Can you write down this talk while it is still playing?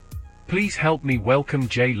Please help me welcome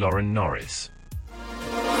J. Lauren Norris.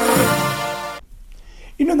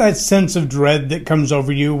 You know that sense of dread that comes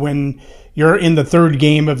over you when you're in the third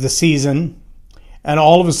game of the season and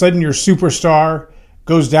all of a sudden your superstar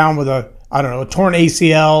goes down with a torn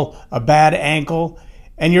ACL, a bad ankle,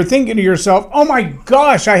 and you're thinking to yourself, oh my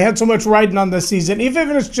gosh, I had so much riding on this season, even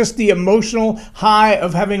if it's just the emotional high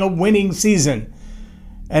of having a winning season.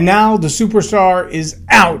 And now the superstar is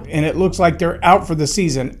out and it looks like they're out for the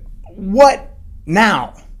season. What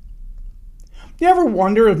now? You ever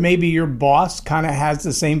wonder if maybe your boss kind of has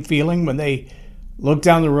the same feeling when they look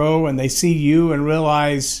down the row and they see you and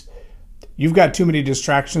realize you've got too many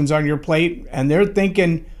distractions on your plate and they're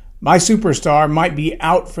thinking my superstar might be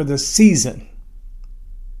out for the season?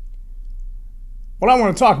 What I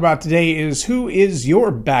want to talk about today is who is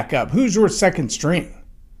your backup? Who's your second string?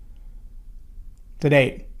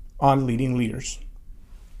 Today on Leading Leaders.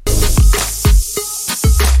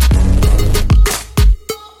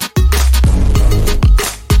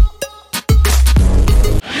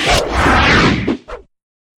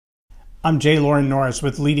 I'm J. Lauren Norris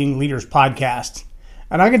with Leading Leaders Podcast.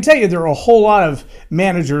 And I can tell you there are a whole lot of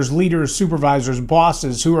managers, leaders, supervisors,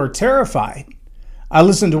 bosses who are terrified. I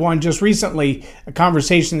listened to one just recently, a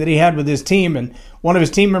conversation that he had with his team, and one of his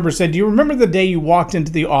team members said, do you remember the day you walked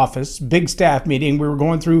into the office, big staff meeting, we were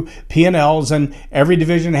going through P&Ls and every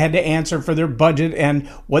division had to answer for their budget and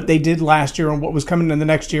what they did last year and what was coming in the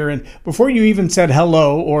next year, and before you even said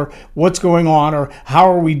hello or what's going on or how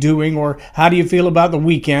are we doing or how do you feel about the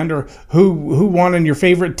weekend or who won in your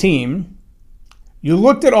favorite team, you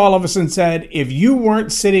looked at all of us and said, if you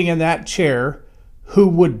weren't sitting in that chair, who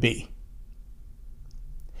would be?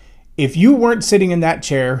 If you weren't sitting in that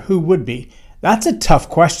chair, who would be? That's a tough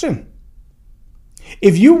question.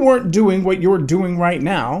 If you weren't doing what you're doing right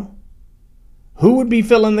now, who would be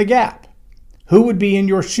filling the gap? Who would be in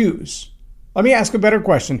your shoes? Let me ask a better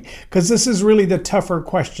question, because this is really the tougher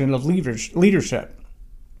question of leadership.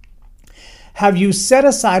 Have you set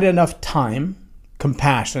aside enough time,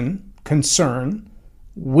 compassion, concern,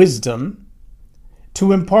 wisdom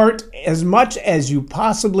to impart as much as you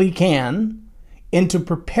possibly can into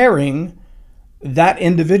preparing that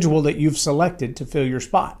individual that you've selected to fill your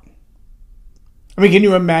spot? I mean, can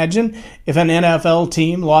you imagine if an NFL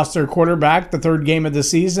team lost their quarterback the third game of the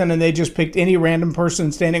season and they just picked any random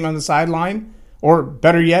person standing on the sideline, or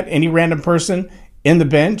better yet, any random person in the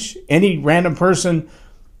bench, any random person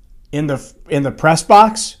in the press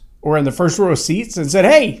box or in the first row of seats and said,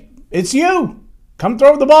 hey, it's you, come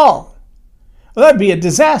throw the ball? Well, that'd be a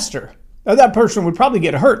disaster. Now, that person would probably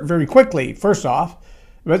get hurt very quickly, first off.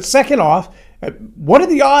 But second off, what are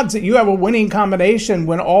the odds that you have a winning combination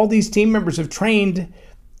when all these team members have trained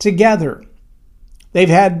together? They've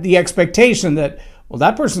had the expectation that, well,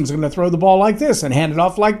 that person's going to throw the ball like this and hand it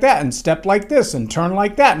off like that and step like this and turn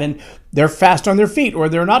like that. And they're fast on their feet, or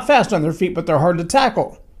they're not fast on their feet, but they're hard to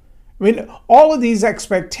tackle. I mean, all of these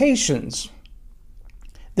expectations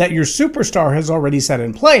that your superstar has already set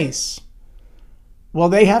in place, well,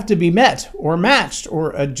 they have to be met or matched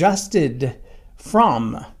or adjusted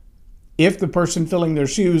from if the person filling their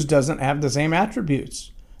shoes doesn't have the same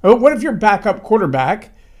attributes. What if your backup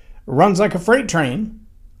quarterback runs like a freight train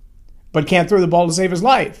but can't throw the ball to save his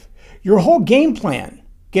life? Your whole game plan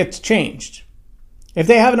gets changed. If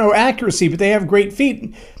they have no accuracy but they have great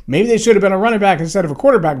feet, maybe they should have been a running back instead of a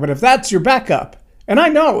quarterback. But if that's your backup, and I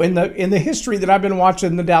know in the history that I've been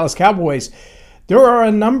watching the Dallas Cowboys, there are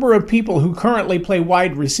a number of people who currently play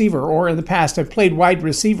wide receiver or in the past have played wide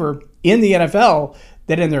receiver in the NFL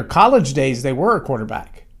that in their college days they were a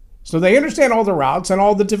quarterback. So they understand all the routes and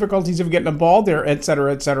all the difficulties of getting a ball there, et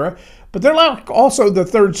cetera, et cetera. But they're like also the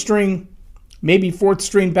third string, maybe fourth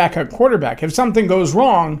string backup quarterback. If something goes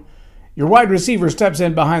wrong, your wide receiver steps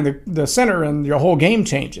in behind the center and your whole game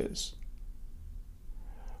changes.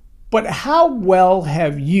 But how well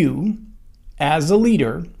have you, as a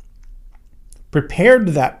leader, prepared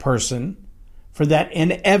that person for that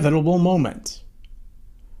inevitable moment?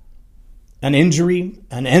 An injury,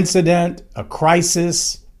 an incident, a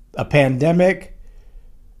crisis, a pandemic.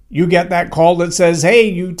 You get that call that says, hey,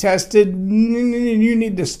 you tested, you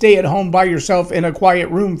need to stay at home by yourself in a quiet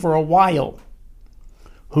room for a while.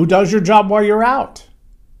 Who does your job while you're out?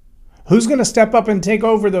 Who's going to step up and take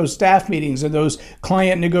over those staff meetings and those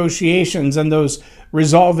client negotiations and those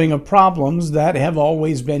resolving of problems that have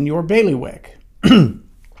always been your bailiwick?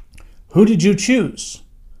 Who did you choose?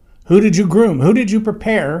 Who did you groom? Who did you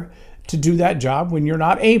prepare to do that job when you're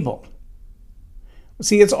not able?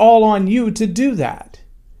 See, it's all on you to do that.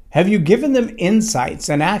 Have you given them insights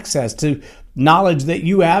and access to knowledge that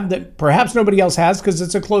you have that perhaps nobody else has because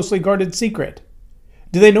it's a closely guarded secret?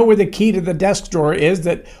 Do they know where the key to the desk drawer is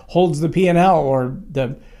that holds the P&L or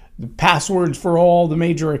the passwords for all the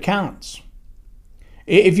major accounts?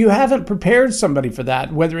 If you haven't prepared somebody for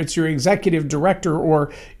that, whether it's your executive director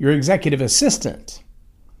or your executive assistant,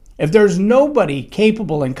 if there's nobody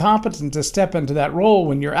capable and competent to step into that role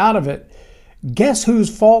when you're out of it, guess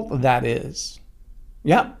whose fault that is?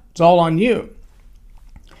 Yep, it's all on you.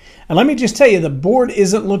 And let me just tell you, the board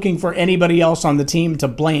isn't looking for anybody else on the team to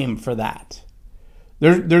blame for that.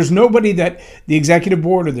 There's nobody that the executive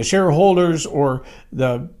board or the shareholders or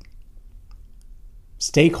the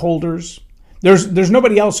stakeholders, there's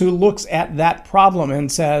nobody else who looks at that problem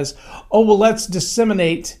and says, oh, well, let's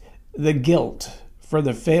disseminate the guilt for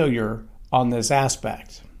the failure on this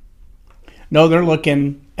aspect. No, they're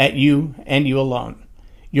looking at you and you alone.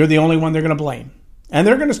 You're the only one they're going to blame. And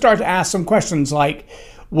they're going to start to ask some questions like,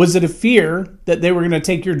 was it a fear that they were going to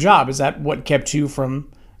take your job? Is that what kept you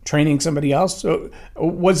from training somebody else?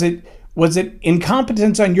 Was it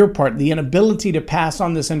incompetence on your part, the inability to pass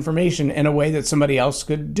on this information in a way that somebody else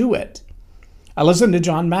could do it? I listened to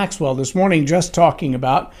John Maxwell this morning just talking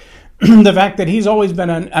about the fact that he's always been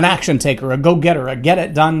an action taker, a go-getter, a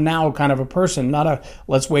get-it-done-now kind of a person, not a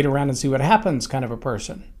let's wait around and see what happens kind of a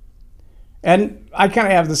person. And I kind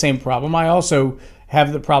of have the same problem. I also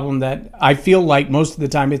have the problem that I feel like most of the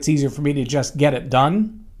time it's easier for me to just get it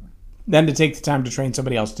done than to take the time to train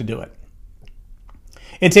somebody else to do it.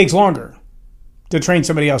 It takes longer to train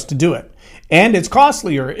somebody else to do it. And it's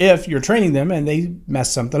costlier if you're training them and they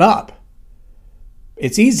mess something up.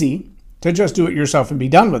 It's easy to just do it yourself and be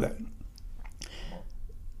done with it.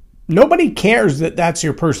 Nobody cares that that's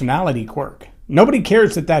your personality quirk. Nobody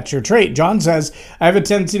cares that that's your trait. John says, I have a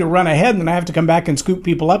tendency to run ahead and then I have to come back and scoop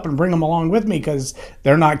people up and bring them along with me because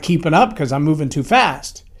they're not keeping up because I'm moving too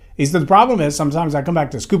fast. He said, the problem is sometimes I come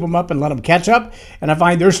back to scoop them up and let them catch up and I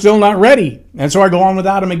find they're still not ready. And so I go on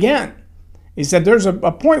without them again. He said, there's a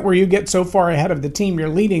point where you get so far ahead of the team you're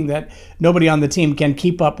leading that nobody on the team can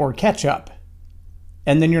keep up or catch up.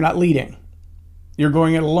 And then you're not leading. You're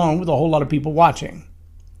going it alone with a whole lot of people watching.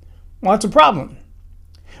 Well, that's a problem.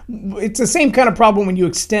 It's the same kind of problem when you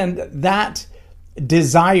extend that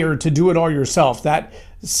desire to do it all yourself, that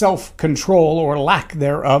self-control or lack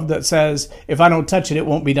thereof that says, if I don't touch it, it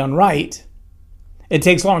won't be done right. It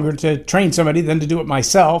takes longer to train somebody than to do it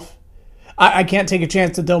myself. I can't take a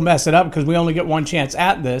chance that they'll mess it up because we only get one chance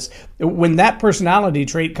at this. When that personality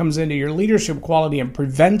trait comes into your leadership quality and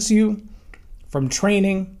prevents you from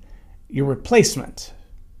training your replacement,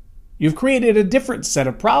 you've created a different set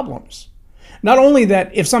of problems. Not only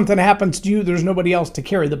that if something happens to you, there's nobody else to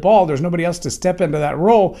carry the ball, there's nobody else to step into that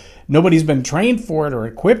role, nobody's been trained for it or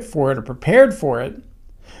equipped for it or prepared for it.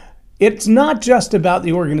 It's not just about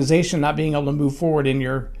the organization not being able to move forward in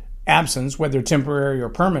your absence, whether temporary or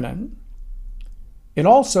permanent. It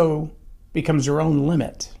also becomes your own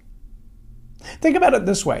limit. Think about it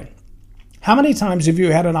this way. How many times have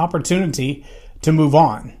you had an opportunity to move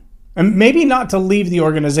on? And maybe not to leave the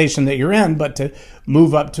organization that you're in, but to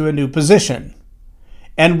move up to a new position.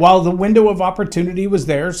 And while the window of opportunity was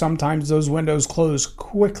there, sometimes those windows close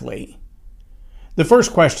quickly. The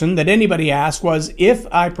first question that anybody asked was, if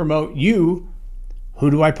I promote you, who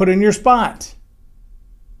do I put in your spot?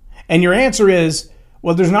 And your answer is,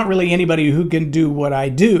 well, there's not really anybody who can do what I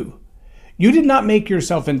do. You did not make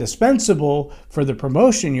yourself indispensable for the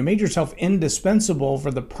promotion. You made yourself indispensable for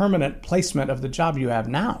the permanent placement of the job you have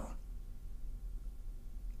now.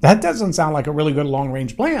 That doesn't sound like a really good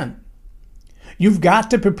long-range plan. You've got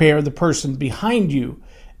to prepare the person behind you,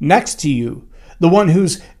 next to you, the one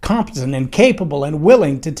who's competent and capable and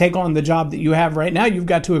willing to take on the job that you have right now. You've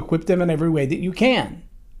got to equip them in every way that you can.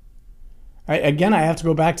 Again, I have to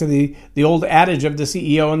go back to the old adage of the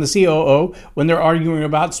CEO and the COO when they're arguing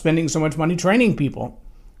about spending so much money training people.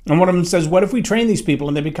 And one of them says, what if we train these people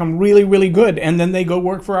and they become really, really good and then they go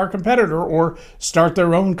work for our competitor or start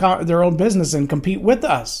their own business and compete with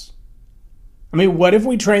us? I mean, what if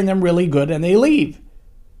we train them really good and they leave?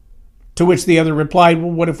 To which the other replied,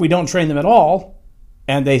 well, what if we don't train them at all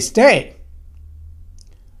and they stay?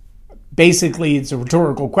 Basically, it's a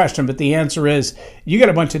rhetorical question, but the answer is you got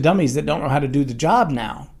a bunch of dummies that don't know how to do the job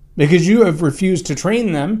now because you have refused to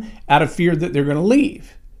train them out of fear that they're going to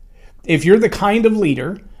leave. If you're the kind of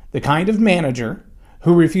leader, the kind of manager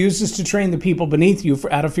who refuses to train the people beneath you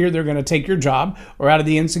out of fear they're going to take your job or out of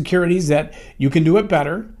the insecurities that you can do it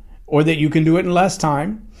better or that you can do it in less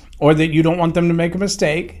time or that you don't want them to make a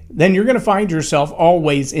mistake, then you're going to find yourself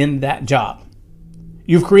always in that job.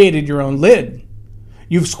 You've created your own lid.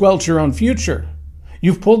 You've squelched your own future.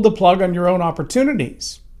 You've pulled the plug on your own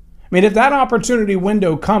opportunities mean, if that opportunity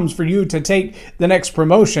window comes for you to take the next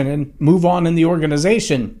promotion and move on in the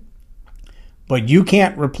organization, but you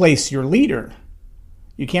can't replace your leader,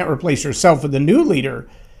 you can't replace yourself with a new leader,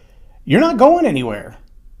 you're not going anywhere.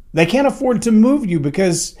 They can't afford to move you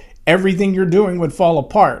because everything you're doing would fall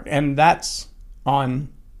apart, and that's on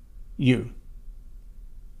you.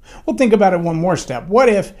 Well, think about it one more step. What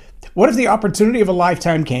if the opportunity of a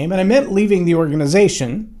lifetime came and it meant leaving the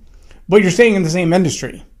organization, but you're staying in the same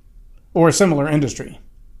industry or a similar industry?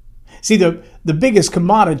 See, the biggest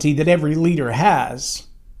commodity that every leader has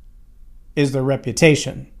is their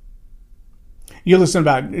reputation. You listen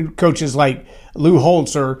about coaches like Lou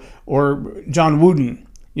Holtz or John Wooden.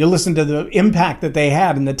 You listen to the impact that they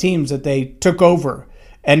had in the teams that they took over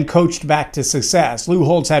and coached back to success. Lou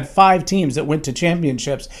Holtz had 5 teams that went to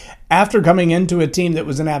championships after coming into a team that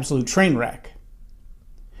was an absolute train wreck.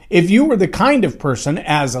 If you were the kind of person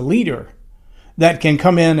as a leader that can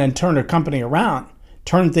come in and turn a company around,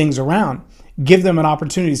 turn things around, give them an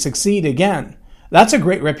opportunity to succeed again, that's a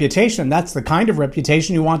great reputation. That's the kind of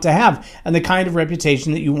reputation you want to have and the kind of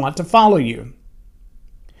reputation that you want to follow you.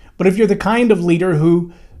 But if you're the kind of leader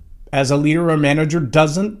who, as a leader or manager,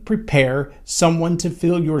 doesn't prepare someone to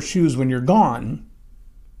fill your shoes when you're gone,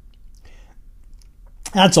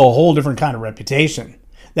 that's a whole different kind of reputation.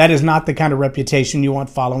 That is not the kind of reputation you want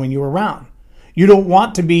following you around. You don't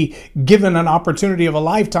want to be given an opportunity of a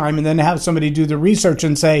lifetime and then have somebody do the research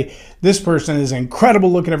and say, this person is incredible,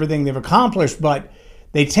 look at everything they've accomplished, but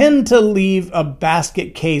they tend to leave a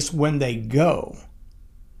basket case when they go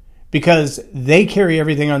because they carry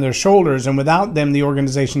everything on their shoulders, and without them, the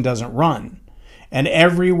organization doesn't run. And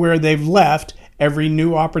everywhere they've left, every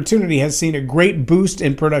new opportunity has seen a great boost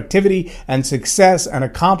in productivity and success and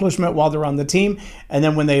accomplishment while they're on the team. And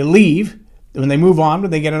then when they leave, when they move on,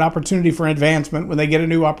 when they get an opportunity for advancement, when they get a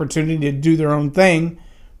new opportunity to do their own thing,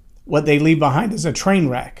 what they leave behind is a train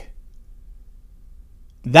wreck.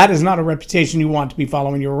 That is not a reputation you want to be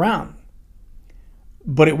following you around.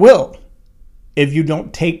 But it will if you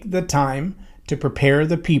don't take the time to prepare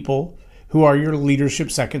the people who are your leadership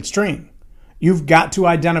second string. You've got to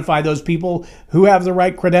identify those people who have the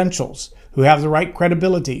right credentials, who have the right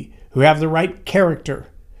credibility, who have the right character.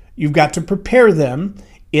 You've got to prepare them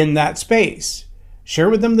in that space. Share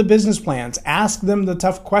with them the business plans. Ask them the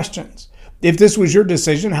tough questions. If this was your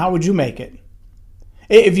decision, how would you make it?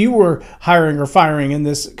 If you were hiring or firing in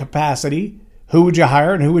this capacity, who would you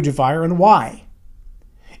hire and who would you fire and why?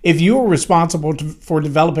 If you were responsible for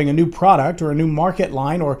developing a new product or a new market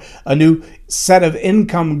line or a new set of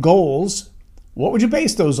income goals, what would you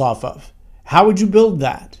base those off of? How would you build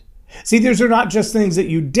that? See, these are not just things that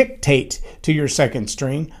you dictate to your second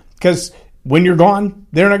string, because when you're gone,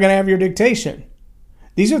 they're not going to have your dictation.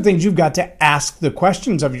 These are things you've got to ask the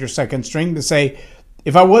questions of your second string to say,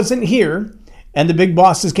 if I wasn't here and the big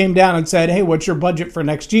bosses came down and said, hey, what's your budget for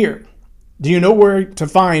next year? Do you know where to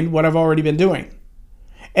find what I've already been doing?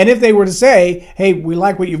 And if they were to say, hey, we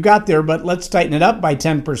like what you've got there, but let's tighten it up by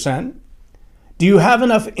 10%, do you have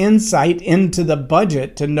enough insight into the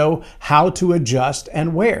budget to know how to adjust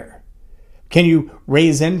and where? Can you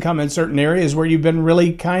raise income in certain areas where you've been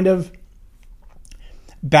really kind of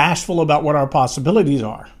bashful about what our possibilities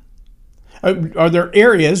are? Are there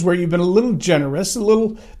areas where you've been a little generous, a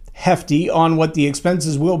little hefty on what the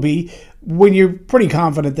expenses will be when you're pretty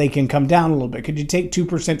confident they can come down a little bit? Could you take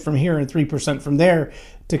 2% from here and 3% from there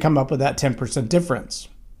to come up with that 10% difference?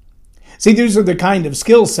 See, these are the kind of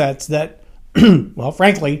skill sets that, well,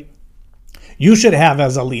 frankly, you should have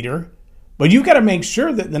as a leader, but you've got to make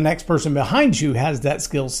sure that the next person behind you has that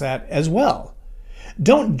skill set as well.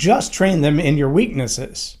 Don't just train them in your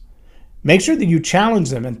weaknesses. Make sure that you challenge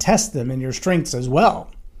them and test them in your strengths as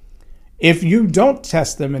well. If you don't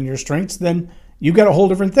test them in your strengths, then you've got a whole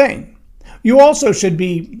different thing. You also should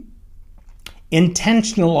be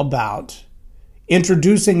intentional about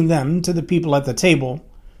introducing them to the people at the table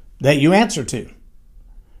that you answer to.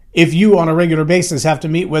 If you on a regular basis have to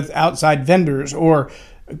meet with outside vendors or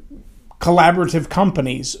collaborative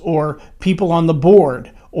companies or people on the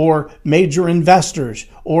board or major investors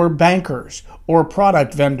or bankers or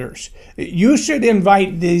product vendors, you should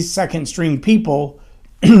invite these second string people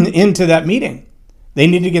into that meeting. They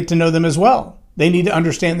need to get to know them as well. They need to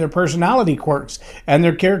understand their personality quirks and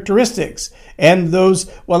their characteristics. And those,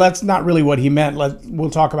 well, that's not really what he meant. We'll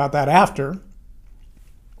talk about that after.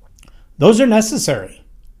 Those are necessary.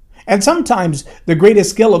 And sometimes the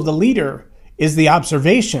greatest skill of the leader is the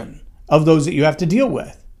observation of those that you have to deal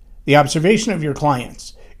with. The observation of your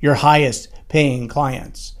clients, your highest paying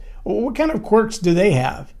clients. What kind of quirks do they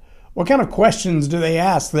have? What kind of questions do they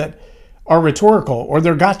ask that are rhetorical or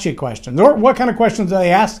they're gotcha questions? Or what kind of questions do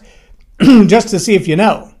they ask just to see if you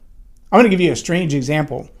know. I'm going to give you a strange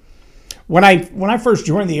example. When I first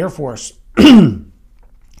joined the Air Force,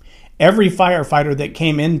 every firefighter that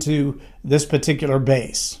came into this particular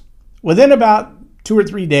base, within about 2 or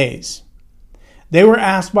 3 days, they were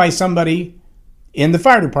asked by somebody in the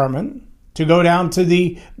fire department to go down to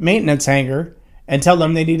the maintenance hangar and tell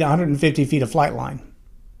them they need 150 feet of flight line.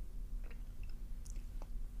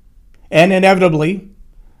 And inevitably,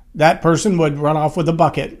 that person would run off with a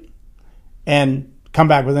bucket and come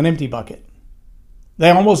back with an empty bucket. They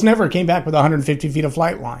almost never came back with 150 feet of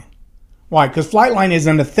flight line. Why? Because flight line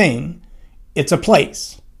isn't a thing, it's a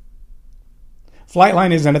place. Flight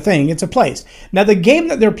line isn't a thing, it's a place. Now, the game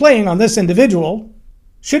that they're playing on this individual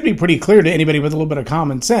should be pretty clear to anybody with a little bit of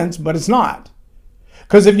common sense, but it's not.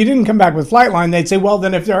 Because if you didn't come back with flight line, they'd say, well,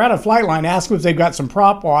 then if they're out of flight line, ask them if they've got some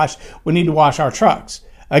prop wash. We need to wash our trucks.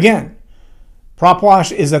 Again, prop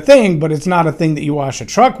wash is a thing, but it's not a thing that you wash a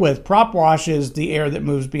truck with. Prop wash is the air that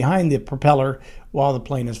moves behind the propeller while the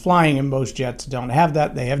plane is flying, and most jets don't have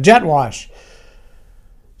that. They have jet wash.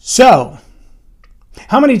 So,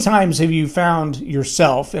 how many times have you found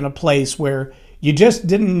yourself in a place where you just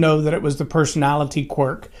didn't know that it was the personality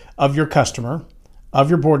quirk of your customer, of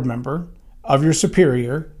your board member, of your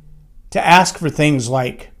superior to ask for things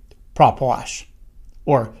like prop wash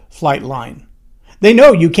or flight line? They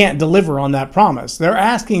know you can't deliver on that promise. They're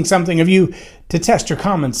asking something of you to test your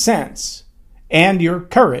common sense and your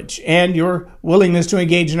courage and your willingness to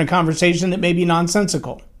engage in a conversation that may be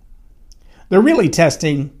nonsensical. They're really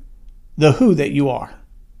testing the who that you are.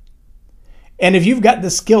 And if you've got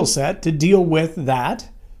the skill set to deal with that,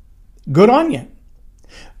 good on you.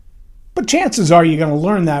 But chances are you're going to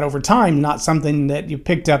learn that over time, not something that you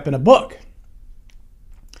picked up in a book.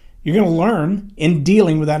 You're going to learn in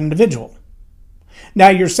dealing with that individual. Now,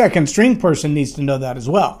 your second string person needs to know that as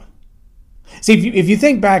well. See, if you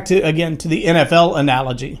think back to the NFL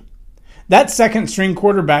analogy, that second string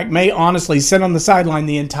quarterback may honestly sit on the sideline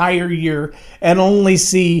the entire year and only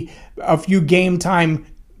see a few game time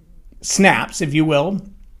snaps, if you will,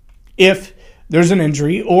 if there's an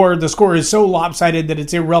injury or the score is so lopsided that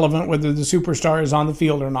it's irrelevant whether the superstar is on the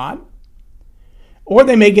field or not. Or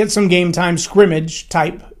they may get some game time scrimmage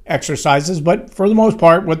type exercises, but for the most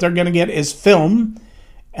part, what they're going to get is film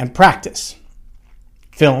and practice.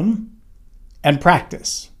 Film and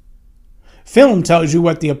practice. Film tells you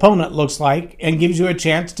what the opponent looks like and gives you a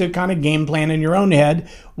chance to kind of game plan in your own head.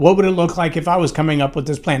 What would it look like if I was coming up with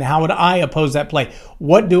this plan? How would I oppose that play?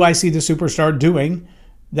 What do I see the superstar doing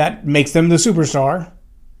that makes them the superstar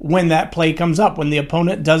when that play comes up? When the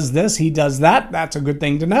opponent does this, he does that. That's a good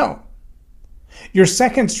thing to know. Your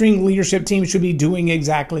second string leadership team should be doing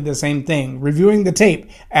exactly the same thing. Reviewing the tape,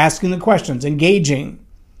 asking the questions, engaging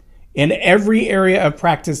in every area of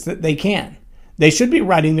practice that they can. They should be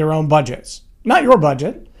writing their own budgets. Not your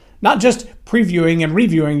budget. Not just previewing and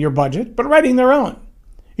reviewing your budget, but writing their own.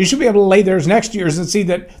 You should be able to lay theirs next year's and see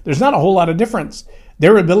that there's not a whole lot of difference.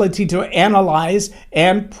 Their ability to analyze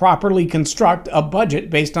and properly construct a budget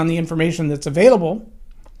based on the information that's available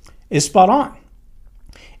is spot on.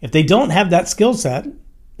 If they don't have that skill set,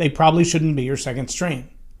 they probably shouldn't be your second string.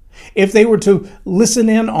 If they were to listen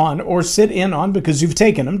in on or sit in on, because you've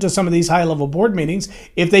taken them to some of these high-level board meetings,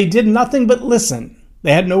 if they did nothing but listen,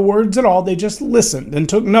 they had no words at all, they just listened and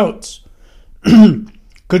took notes.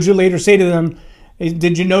 Could you later say to them,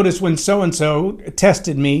 did you notice when so-and-so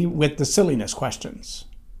tested me with the silliness questions?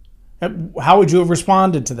 How would you have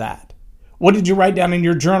responded to that? What did you write down in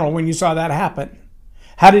your journal when you saw that happen?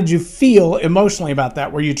 How did you feel emotionally about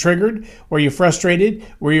that? Were you triggered? Were you frustrated?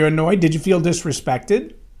 Were you annoyed? Did you feel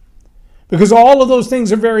disrespected? Because all of those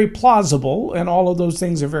things are very plausible and all of those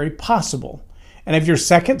things are very possible. And if your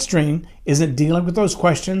second string isn't dealing with those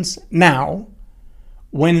questions now,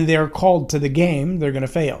 when they're called to the game, they're going to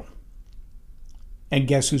fail. And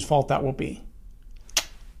guess whose fault that will be?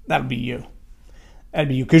 That'll be you. That'd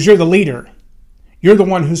be you, because you're the leader. You're the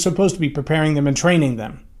one who's supposed to be preparing them and training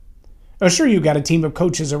them. Oh, sure, you've got a team of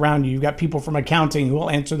coaches around you. You've got people from accounting who will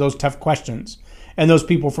answer those tough questions. And those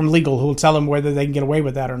people from legal who will tell them whether they can get away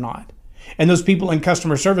with that or not. And those people in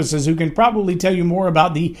customer services who can probably tell you more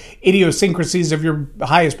about the idiosyncrasies of your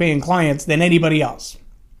highest paying clients than anybody else.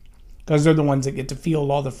 Because they're the ones that get to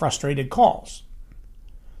field all the frustrated calls.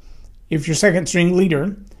 If your second string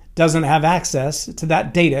leader doesn't have access to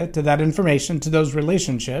that data, to that information, to those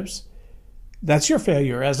relationships, that's your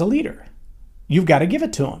failure as a leader. You've got to give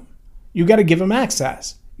it to them. You've got to give them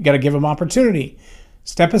access. You've got to give them opportunity.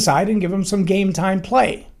 Step aside and give them some game time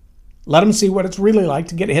play. Let them see what it's really like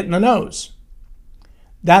to get hit in the nose.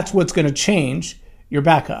 That's what's going to change your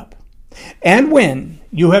backup. And when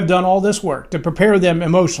you have done all this work to prepare them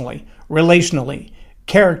emotionally, relationally,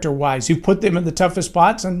 character-wise, you've put them in the toughest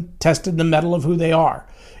spots and tested the mettle of who they are.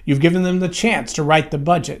 You've given them the chance to write the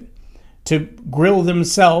budget, to grill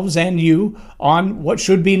themselves and you on what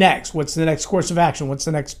should be next. What's the next course of action? What's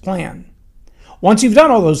the next plan? Once you've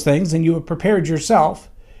done all those things and you have prepared yourself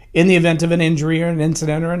in the event of an injury or an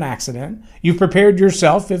incident or an accident, you've prepared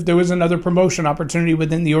yourself if there was another promotion opportunity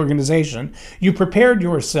within the organization, you prepared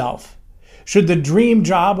yourself should the dream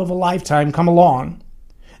job of a lifetime come along,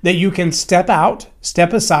 that you can step out,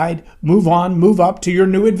 step aside, move on, move up to your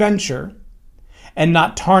new adventure, and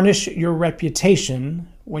not tarnish your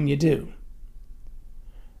reputation when you do.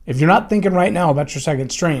 If you're not thinking right now about your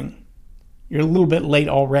second string, you're a little bit late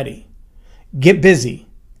already. Get busy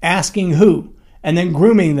asking who, and then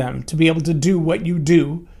grooming them to be able to do what you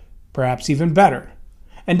do, perhaps even better.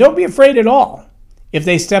 And don't be afraid at all if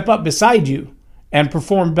they step up beside you and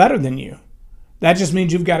perform better than you. That just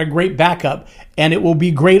means you've got a great backup, and it will be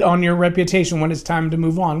great on your reputation when it's time to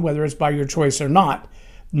move on, whether it's by your choice or not.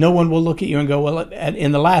 No one will look at you and go, well,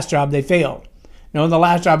 in the last job they failed. No, in the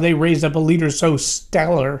last job they raised up a leader so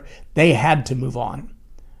stellar they had to move on.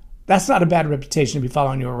 That's not a bad reputation to be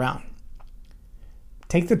following you around.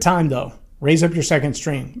 Take the time, though. Raise up your second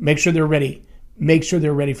string. Make sure they're ready. Make sure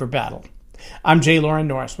they're ready for battle. I'm J. Loren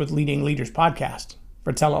Norris with Leading Leaders Podcast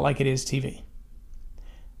for Tell It Like It Is TV.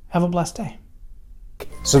 Have a blessed day.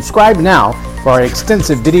 Subscribe now for our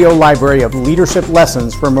extensive video library of leadership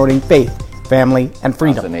lessons promoting faith, family, and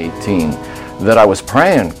freedom. 2018, that I was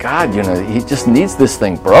praying, God, he just needs this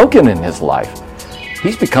thing broken in his life.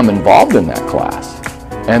 He's become involved in that class.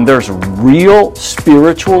 And there's real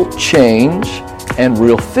spiritual change and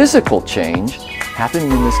real physical change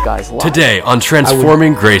happening in this guy's life. Today on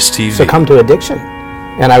Transforming Grace TV. Succumb to addiction,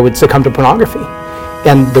 and I would succumb to pornography.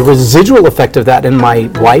 And the residual effect of that in my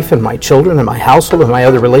life and my children and my household and my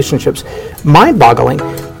other relationships, mind-boggling.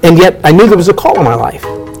 And yet I knew there was a call in my life.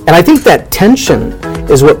 And I think that tension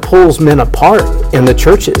is what pulls men apart in the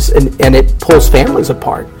churches, and it pulls families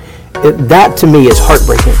apart. That to me is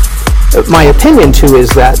heartbreaking. My opinion too is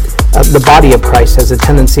that the body of Christ has a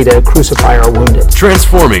tendency to crucify our wounded.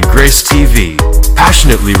 Transforming Grace TV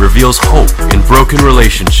passionately reveals hope in broken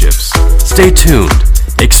relationships. Stay tuned.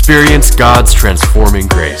 Experience God's transforming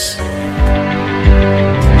grace.